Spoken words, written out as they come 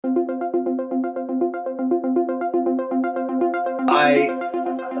I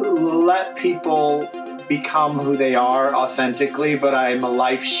let people become who they are authentically, but I'm a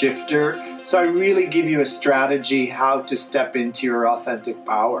life shifter. So I really give you a strategy how to step into your authentic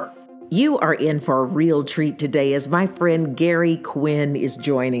power. You are in for a real treat today as my friend Gary Quinn is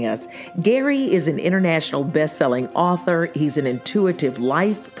joining us. Gary is an international best-selling author. He's an intuitive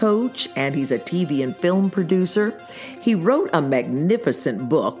life coach, and he's a TV and film producer. He wrote a magnificent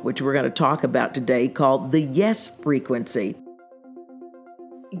book, which we're going to talk about today, called The Yes Frequency.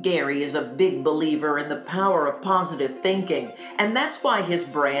 Gary is a big believer in the power of positive thinking, and that's why his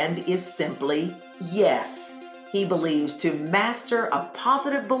brand is simply Yes. He believes to master a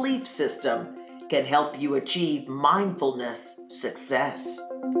positive belief system can help you achieve mindfulness success.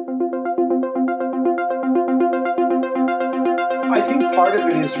 I think part of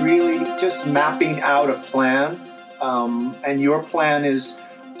it is really just mapping out a plan. And your plan is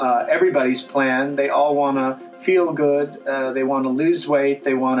everybody's plan. They all want to feel good. They want to lose weight.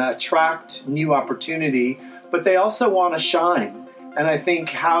 They want to attract new opportunity. But they also want to shine. And I think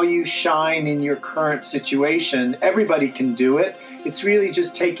how you shine in your current situation, everybody can do it. It's really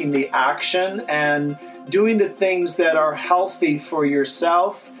just taking the action and doing the things that are healthy for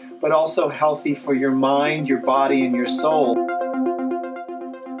yourself, but also healthy for your mind, your body, and your soul.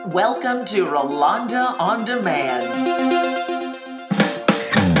 Welcome to Rolanda On Demand.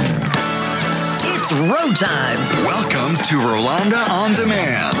 It's road time. Welcome to Rolanda On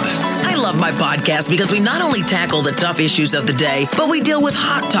Demand. I love my podcast because we not only tackle the tough issues of the day, but we deal with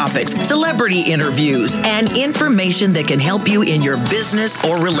hot topics, celebrity interviews, and information that can help you in your business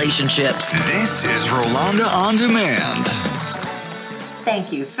or relationships. This is Rolanda On Demand.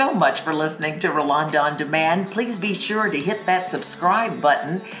 Thank you so much for listening to Rolanda On Demand. Please be sure to hit that subscribe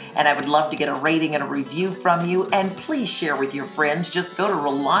button, and I would love to get a rating and a review from you. And please share with your friends. Just go to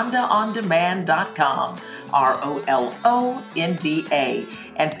RolandaOnDemand.com, ROLONDA,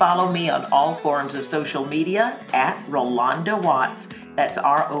 and follow me on all forms of social media at Rolanda Watts. That's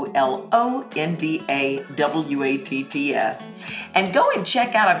ROLONDAWATTS. And go and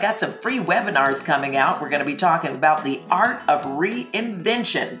check out, I've got some free webinars coming out. We're going to be talking about the art of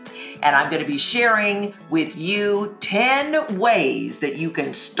reinvention. And I'm going to be sharing with you 10 ways that you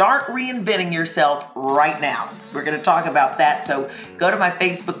can start reinventing yourself right now. We're going to talk about that. So go to my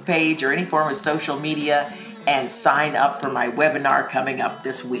Facebook page or any form of social media and sign up for my webinar coming up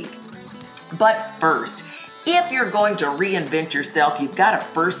this week. But first, if you're going to reinvent yourself, you've got to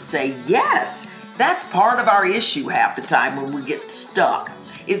first say yes. That's part of our issue half the time when we get stuck,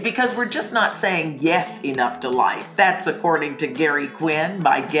 is because we're just not saying yes enough to life. That's according to Gary Quinn,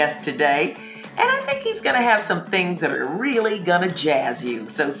 my guest today. And I think he's going to have some things that are really going to jazz you.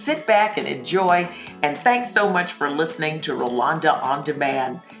 So sit back and enjoy. And thanks so much for listening to Rolanda On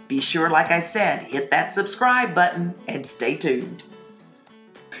Demand. Be sure, like I said, hit that subscribe button and stay tuned.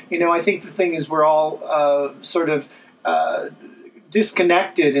 You know, I think the thing is we're all sort of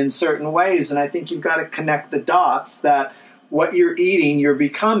disconnected in certain ways. And I think you've got to connect the dots that what you're eating, you're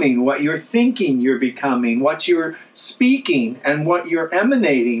becoming. What you're thinking, you're becoming. What you're speaking and what you're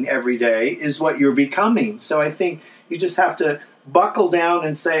emanating every day is what you're becoming. So I think you just have to buckle down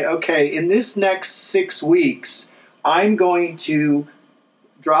and say, okay, in this next 6 weeks, I'm going to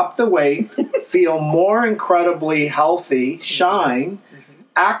drop the weight, feel more incredibly healthy, shine,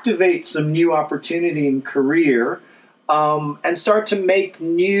 activate some new opportunity in career, and start to make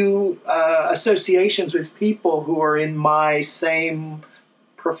new associations with people who are in my same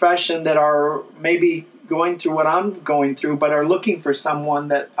profession that are maybe going through what I'm going through, but are looking for someone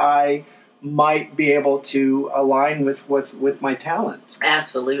that I might be able to align with my talent.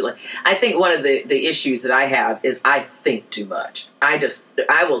 Absolutely. I think one of the issues that I have is I think too much. I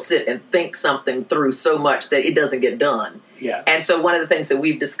will sit and think something through so much that it doesn't get done. Yes. And so one of the things that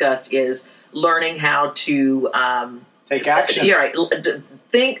we've discussed is learning how to take action. You're right.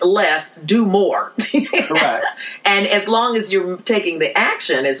 Think less, do more. Correct. And as long as you're taking the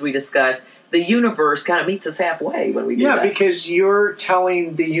action, as we discussed, the universe kind of meets us halfway when we do that. Yeah, because you're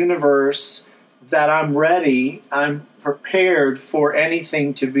telling the universe that I'm ready, I'm prepared for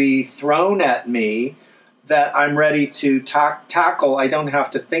anything to be thrown at me, that I'm ready to tackle. I don't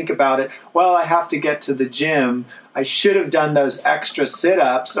have to think about it. Well, I have to get to the gym. I should have done those extra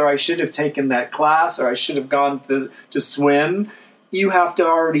sit-ups, or I should have taken that class, or I should have gone to swim. You have to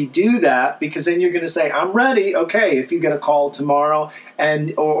already do that, because then you're going to say, I'm ready. Okay, if you get a call tomorrow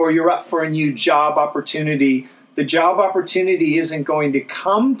or you're up for a new job opportunity, the job opportunity isn't going to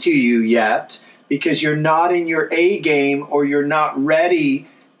come to you yet because you're not in your A game, or you're not ready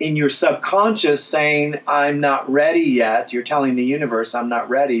in your subconscious saying, I'm not ready yet. You're telling the universe, I'm not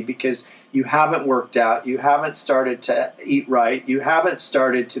ready, because you haven't worked out, you haven't started to eat right, you haven't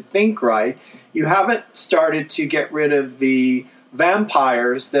started to think right, you haven't started to get rid of the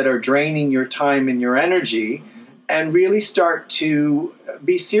vampires that are draining your time and your energy, and really start to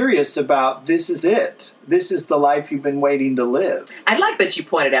be serious about this is it. This is the life you've been waiting to live. I like that you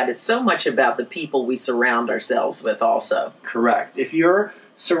pointed out it's so much about the people we surround ourselves with also. Correct. If you're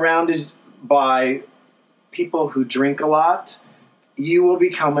surrounded by people who drink a lot, you will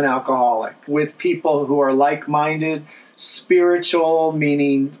become an alcoholic. With people who are like-minded, spiritual,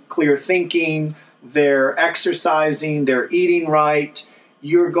 meaning clear thinking, they're exercising, they're eating right,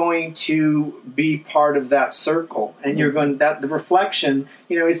 you're going to be part of that circle. And you're going the reflection,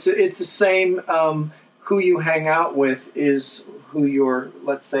 it's the same, who you hang out with is who your,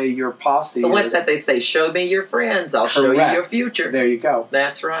 let's say, your posse is. But what's that they say? Show me your friends, I'll show you your future. There you go.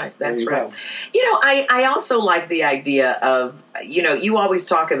 That's right. That's right. I also like the idea of, you always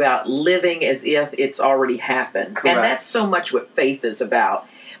talk about living as if it's already happened. Correct. And that's so much what faith is about.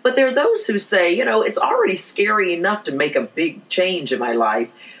 But there are those who say, it's already scary enough to make a big change in my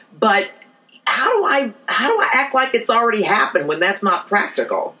life, but how do I act like it's already happened when that's not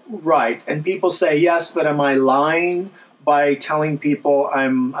practical? Right. And people say, yes, but am I lying by telling people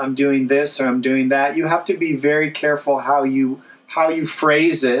I'm doing this or I'm doing that? You have to be very careful how you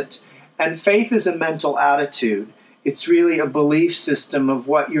phrase it. And faith is a mental attitude. It's really a belief system of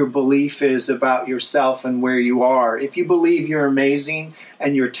what your belief is about yourself and where you are. If you believe you're amazing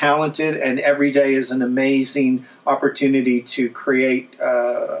and you're talented and every day is an amazing opportunity to create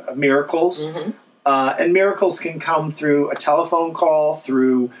miracles, and miracles can come through a telephone call,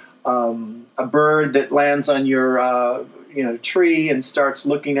 through a bird that lands on your tree and starts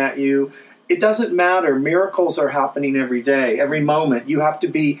looking at you. It doesn't matter. Miracles are happening every day, every moment. You have to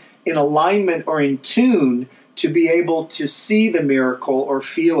be in alignment or in tune to be able to see the miracle or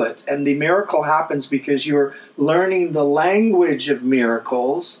feel it. And the miracle happens because you're learning the language of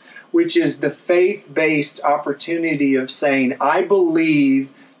miracles, which is the faith-based opportunity of saying, I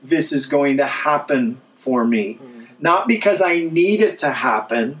believe this is going to happen for me. Not because I need it to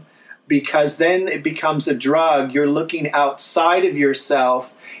happen, because then it becomes a drug. You're looking outside of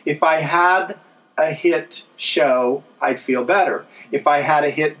yourself. If I had a hit show, I'd feel better. If I had a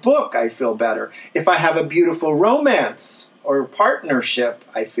hit book, I'd feel better. If I have a beautiful romance or partnership,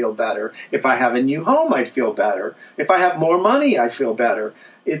 I'd feel better. If I have a new home, I'd feel better. If I have more money, I feel better.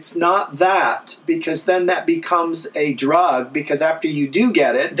 It's not that, because then that becomes a drug, because after you do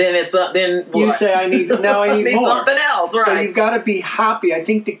get it, then it's then what? You say, I need more. Something else, right? So you've got to be happy. I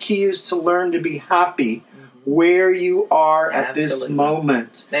think the key is to learn to be happy where you are at this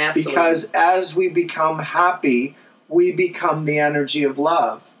moment. Absolutely. Because as we become happy, we become the energy of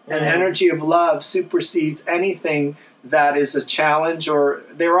love. And energy of love supersedes anything that is a challenge, or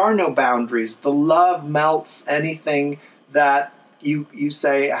there are no boundaries. The love melts anything that you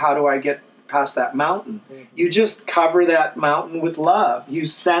say, how do I get past that mountain? You just cover that mountain with love. You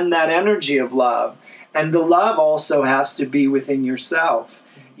send that energy of love. And the love also has to be within yourself.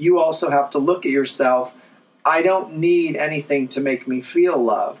 You also have to look at yourself. I don't need anything to make me feel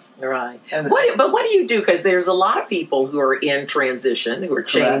love. Right. But what do you do? Because there's a lot of people who are in transition, who are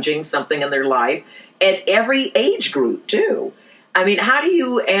changing something in their life at every age group, too. I mean, how do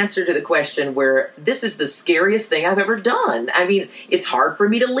you answer to the question where this is the scariest thing I've ever done? I mean, it's hard for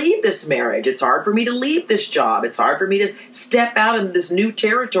me to leave this marriage. It's hard for me to leave this job. It's hard for me to step out into this new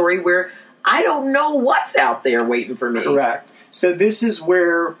territory where I don't know what's out there waiting for me. Correct. So this is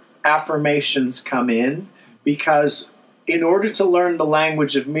where affirmations come in, because in order to learn the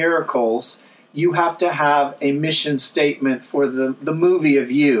language of miracles, you have to have a mission statement for the movie of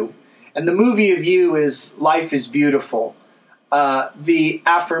you. And the movie of you is life is beautiful. The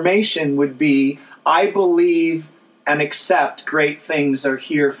affirmation would be, I believe and accept great things are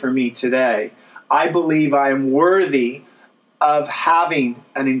here for me today. I believe I am worthy of having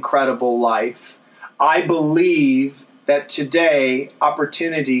an incredible life. I believe that today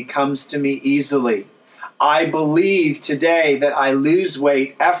opportunity comes to me easily. I believe today that I lose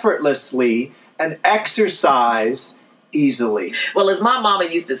weight effortlessly and exercise easily. Well, as my mama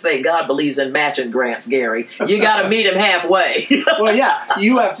used to say, God believes in matching grants, Gary. You got to meet him halfway. Well, yeah,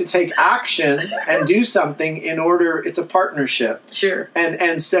 you have to take action and do something in order. It's a partnership. Sure.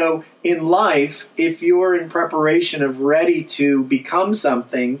 And so in life, if you're in preparation of ready to become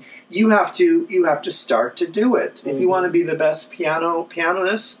something, you have to start to do it. If you want to be the best piano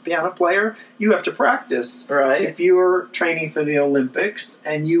player, you have to practice. Right. If you're training for the Olympics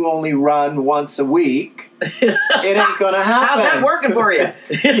and you only run once a week, it ain't going to happen. How's that working for you?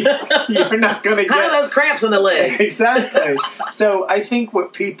 You're not going to get... How are those cramps in the leg? Exactly. So I think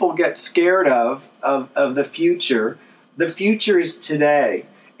what people get scared of the future is today.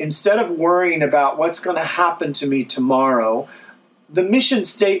 Instead of worrying about what's going to happen to me tomorrow, the mission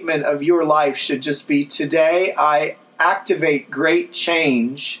statement of your life should just be, today I activate great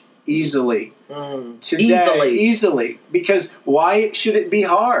change easily. Today, easily. Because why should it be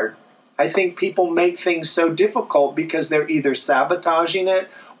hard? I think people make things so difficult because they're either sabotaging it,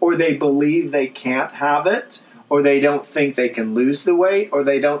 or they believe they can't have it, or they don't think they can lose the weight, or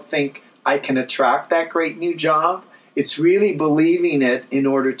they don't think I can attract that great new job. It's really believing it in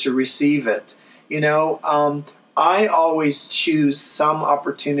order to receive it. I always choose some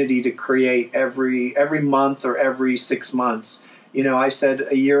opportunity to create every month or every 6 months. I said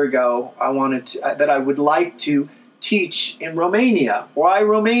a year ago that I would like to teach in Romania. Why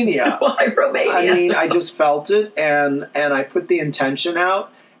Romania? Why Romania? I mean, I just felt it, and I put the intention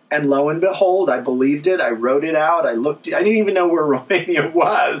out, and lo and behold, I believed it. I wrote it out. I didn't even know where Romania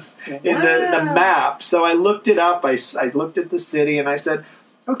was in the map, so I looked it up. I looked at the city, and I said,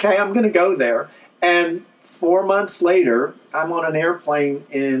 okay, I'm going to go there. And 4 months later, I'm on an airplane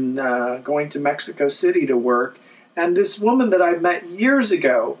going to Mexico City to work. And this woman that I met years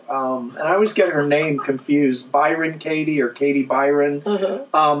ago, and I always get her name confused, Byron Katie or Katie Byron.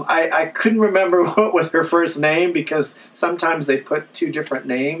 I couldn't remember what was her first name because sometimes they put two different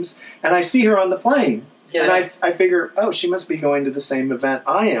names. And I see her on the plane. Yeah. And I figure, she must be going to the same event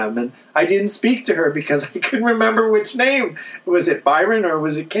I am. And I didn't speak to her because I couldn't remember which name. Was it Byron or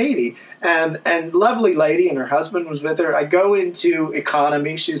was it Katie? And lovely lady, and her husband was with her. I go into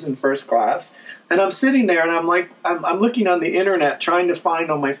economy. She's in first class. And I'm sitting there, and I'm like, I'm looking on the internet, trying to find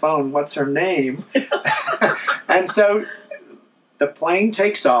on my phone what's her name. And so the plane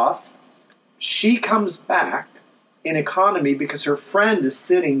takes off. She comes back in economy because her friend is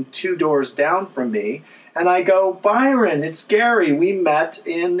sitting 2 doors down from me. And I go, Byron, it's Gary. We met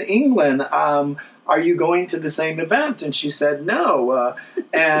in England. Are you going to the same event? And she said, no.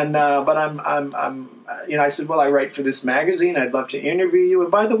 But I said, well, I write for this magazine. I'd love to interview you.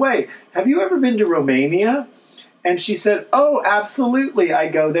 And by the way, have you ever been to Romania? And she said, oh, absolutely. I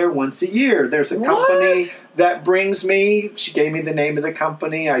go there once a year. There's a company that brings me. She gave me the name of the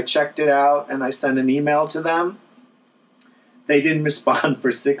company. I checked it out, and I sent an email to them. They didn't respond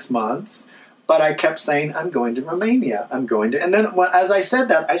for 6 months. But I kept saying, I'm going to Romania. And then as I said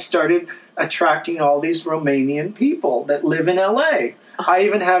that, I started attracting all these Romanian people that live in LA. I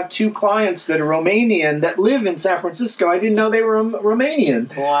even have 2 clients that are Romanian that live in San Francisco. I didn't know they were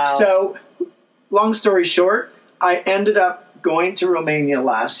Romanian. Wow. So, long story short, I ended up going to Romania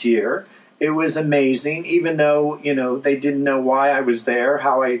last year. It was amazing, even though, they didn't know why I was there,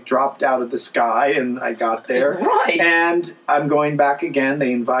 how I dropped out of the sky and I got there. Right. And I'm going back again.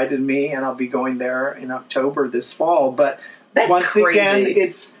 They invited me, and I'll be going there in October this fall. But that's once crazy. Again,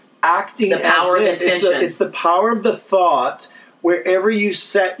 it's acting the power of intention. It's the power of the thought. Wherever you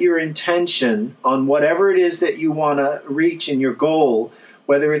set your intention on whatever it is that you want to reach in your goal,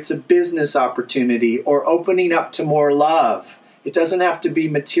 whether it's a business opportunity or opening up to more love. It doesn't have to be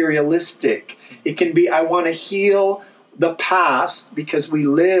materialistic. It can be, I want to heal the past because we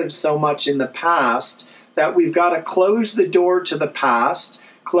live so much in the past that we've got to close the door to the past,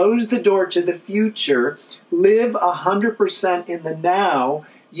 close the door to the future, live 100% in the now,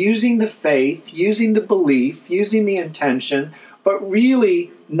 using the faith, using the belief, using the intention, but really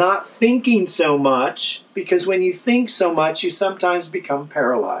not thinking so much, because when you think so much, you sometimes become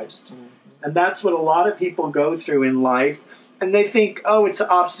paralyzed. And that's what a lot of people go through in life. And they think, oh, it's an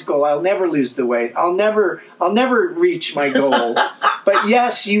obstacle. I'll never lose the weight. I'll never reach my goal. But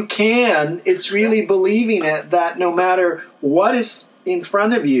yes, you can. It's really believing it, that no matter what is in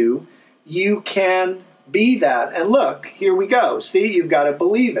front of you, you can be that. And look, here we go. See, you've got to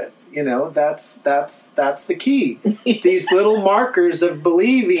believe it. That's the key. These little markers of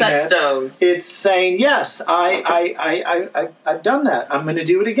believing touchstones. It's saying, yes, I've done that. I'm going to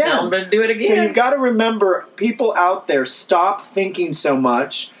do it again. I'm going to do it again. So you've got to remember, people out there, stop thinking so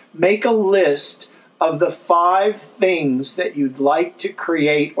much. Make a list of the 5 things that you'd like to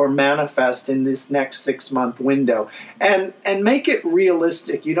create or manifest in this next 6-month window. And make it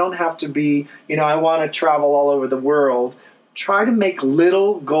realistic. You don't have to be, I want to travel all over the world. Try to make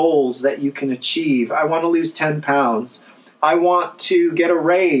little goals that you can achieve. I want to lose 10 pounds. I want to get a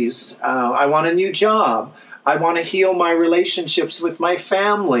raise. I want a new job. I want to heal my relationships with my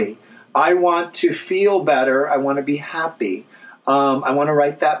family. I want to feel better. I want to be happy. I want to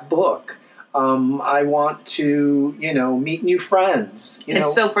write that book. I want to, meet new friends.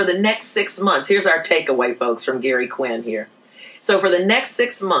 So for the next 6 months, here's our takeaway, folks, from Gary Quinn here. So for the next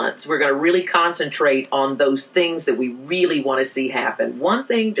 6 months, we're going to really concentrate on those things that we really want to see happen. One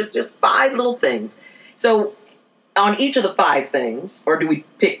thing, just 5 little things. So on each of the 5 things, or do we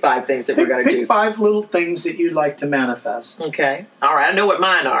pick 5 things that we're going to do? Pick 5 little things that you'd like to manifest. Okay. All right. I know what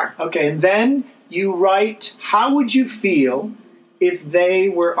mine are. Okay. And then you write, how would you feel if they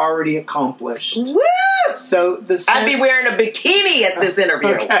were already accomplished? Woo! So I'd be wearing a bikini at this interview.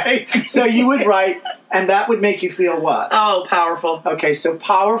 Okay. So you would write, and that would make you feel what? Oh, powerful. Okay, so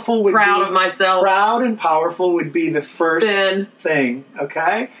powerful would be... Proud of myself. Proud and powerful would be the first thing,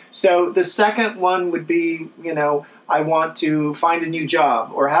 okay? So the second one would be, I want to find a new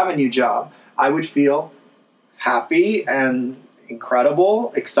job or have a new job. I would feel happy and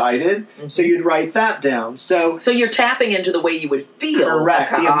incredible, excited. Mm-hmm. So you'd write that down. So you're tapping into the way you would feel.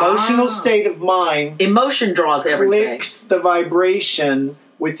 Correct. The emotional state of mind. Emotion draws everything. Clicks the vibration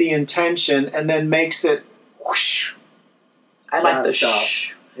with the intention and then makes it whoosh. I like the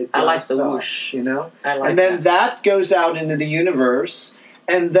whoosh. I like the whoosh. I like and then that goes out into the universe,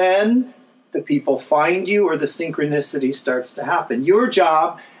 and then the people find you, or the synchronicity starts to happen. Your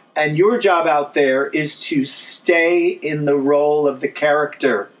job out there is to stay in the role of the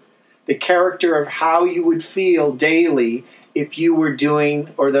character of how you would feel daily if you were doing,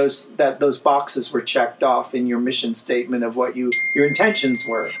 or those boxes were checked off in your mission statement of what your intentions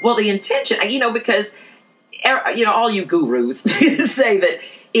were. Well, the intention, because all you gurus say that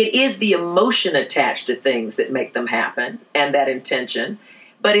it is the emotion attached to things that make them happen, and that intention.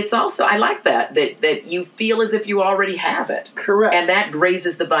 But it's also, I like that you feel as if you already have it. Correct. And that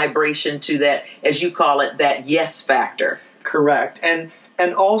raises the vibration to that, as you call it, that yes factor. Correct. And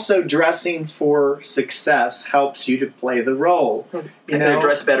also dressing for success helps you to play the role. I could have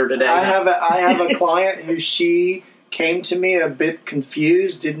dressed better today. I have a client who she came to me a bit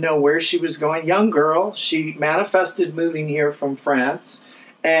confused, didn't know where she was going. Young girl. She manifested moving here from France.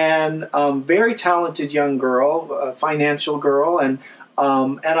 And very talented young girl, a financial girl. And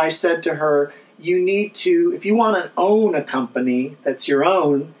I said to her, you need to, if you want to own a company that's your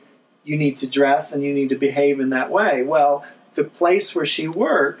own, you need to dress and you need to behave in that way. Well, the place where she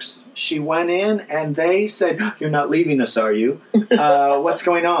works, she went in and they said, you're not leaving us, are you? What's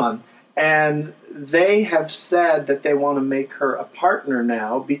going on? And they have said that they want to make her a partner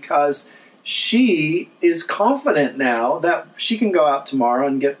now because she is confident now that she can go out tomorrow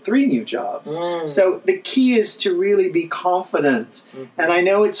and get 3 new jobs. So the key is to really be confident. Mm-hmm. And I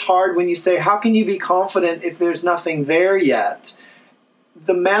know it's hard when you say, how can you be confident if there's nothing there yet?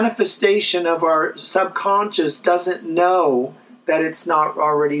 The manifestation of our subconscious doesn't know that it's not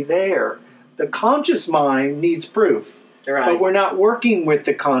already there. The conscious mind needs proof. Right. But we're not working with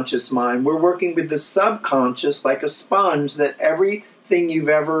the conscious mind. We're working with the subconscious like a sponge, that everything you've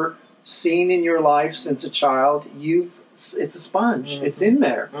ever seen in your life since a child, it's a sponge. Mm-hmm. It's in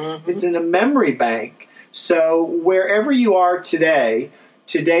there. Mm-hmm. It's in a memory bank. So wherever you are today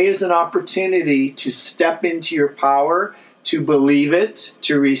is an opportunity to step into your power, to believe it,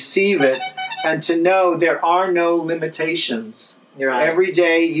 to receive it, and to know there are no limitations. Right. Every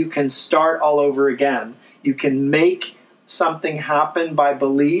day you can start all over again. You can make something happen by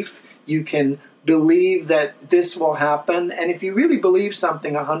belief. You can believe that this will happen. And if you really believe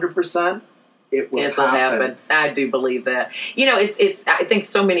something 100%, it will happen. I do believe that. It's. I think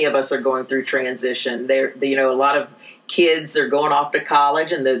so many of us are going through transition. A lot of kids are going off to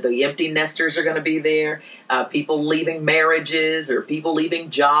college, and the empty nesters are going to be there. People leaving marriages or people leaving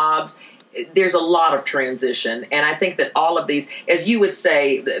jobs. There's a lot of transition. And I think that all of these, as you would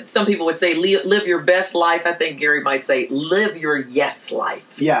say, some people would say, live your best life. I think Gary might say, live your yes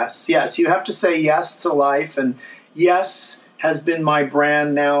life. Yes. You have to say yes to life. And yes has been my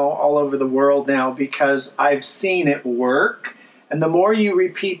brand now all over the world now, because I've seen it work. And the more you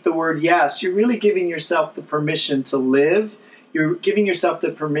repeat the word yes, you're really giving yourself the permission to live. You're giving yourself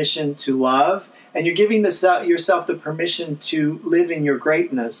the permission to love. And you're giving yourself the permission to live in your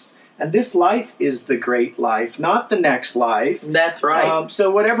greatness. And this life is the great life, not the next life. That's right.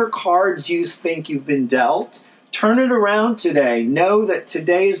 So whatever cards you think you've been dealt, turn it around today. Know that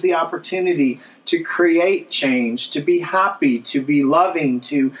today is the opportunity to create change, to be happy, to be loving,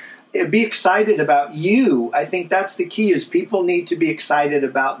 to be excited about you. I think that's the key, is people need to be excited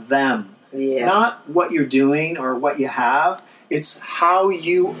about them. Yeah. Not what you're doing or what you have. It's how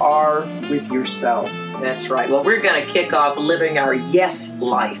you are with yourself. That's right. Well, we're going to kick off living our yes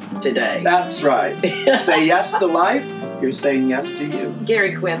life today. That's right. Say yes to life. You're saying yes to you.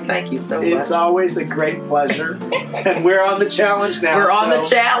 Gary Quinn, thank you so much. It's always a great pleasure. And we're on the challenge now. We're on the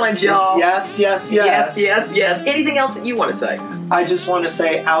challenge, y'all. Yes, yes, yes. Yes, yes, yes. Anything else that you want to say? I just want to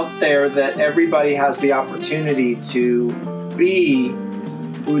say out there that everybody has the opportunity to be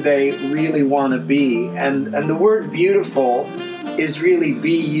who they really want to be. And the word beautiful is really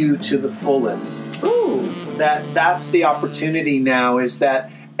be you to the fullest. Ooh. That's the opportunity now, is that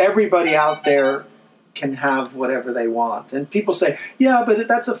everybody out there can have whatever they want. And people say, yeah, but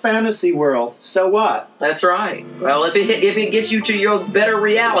that's a fantasy world. So what? That's right. Well, if it gets you to your better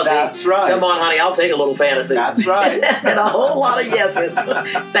reality. That's right. Come on, honey, I'll take a little fantasy. That's right. And a whole lot of yeses.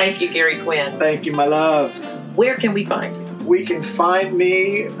 Thank you, Gary Quinn. Thank you, my love. Where can we find you? We can find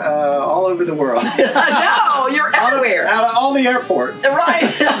me all over the world. No, you're everywhere. Out of all the airports. Right.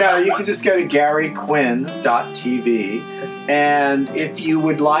 No, you can just go to GaryQuinn.tv. And if you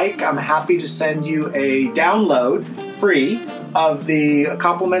would like, I'm happy to send you a download free of the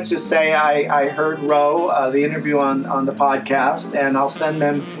compliments. Just say I heard Ro, the interview on the podcast, and I'll send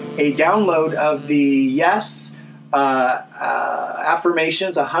them a download of the yes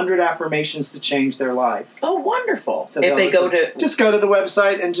affirmations, 100 affirmations to change their life. Oh, wonderful. So if they go to... Just go to the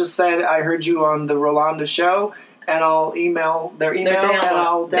website and just say, I heard you on the Rolanda show, and I'll email their email and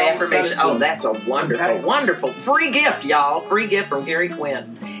I'll the affirmation. Oh, that's a wonderful, wonderful free gift, y'all. Free gift from Gary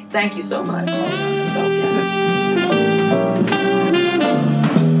Quinn. Thank you so much.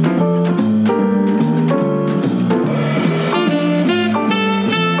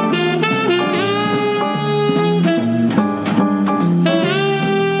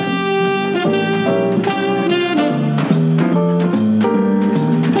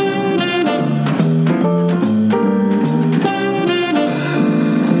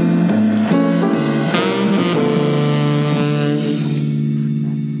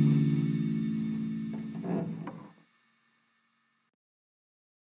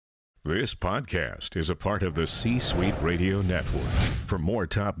 This podcast is a part of the C-Suite Radio Network. For more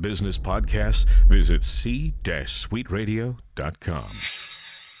top business podcasts, visit c-suiteradio.com.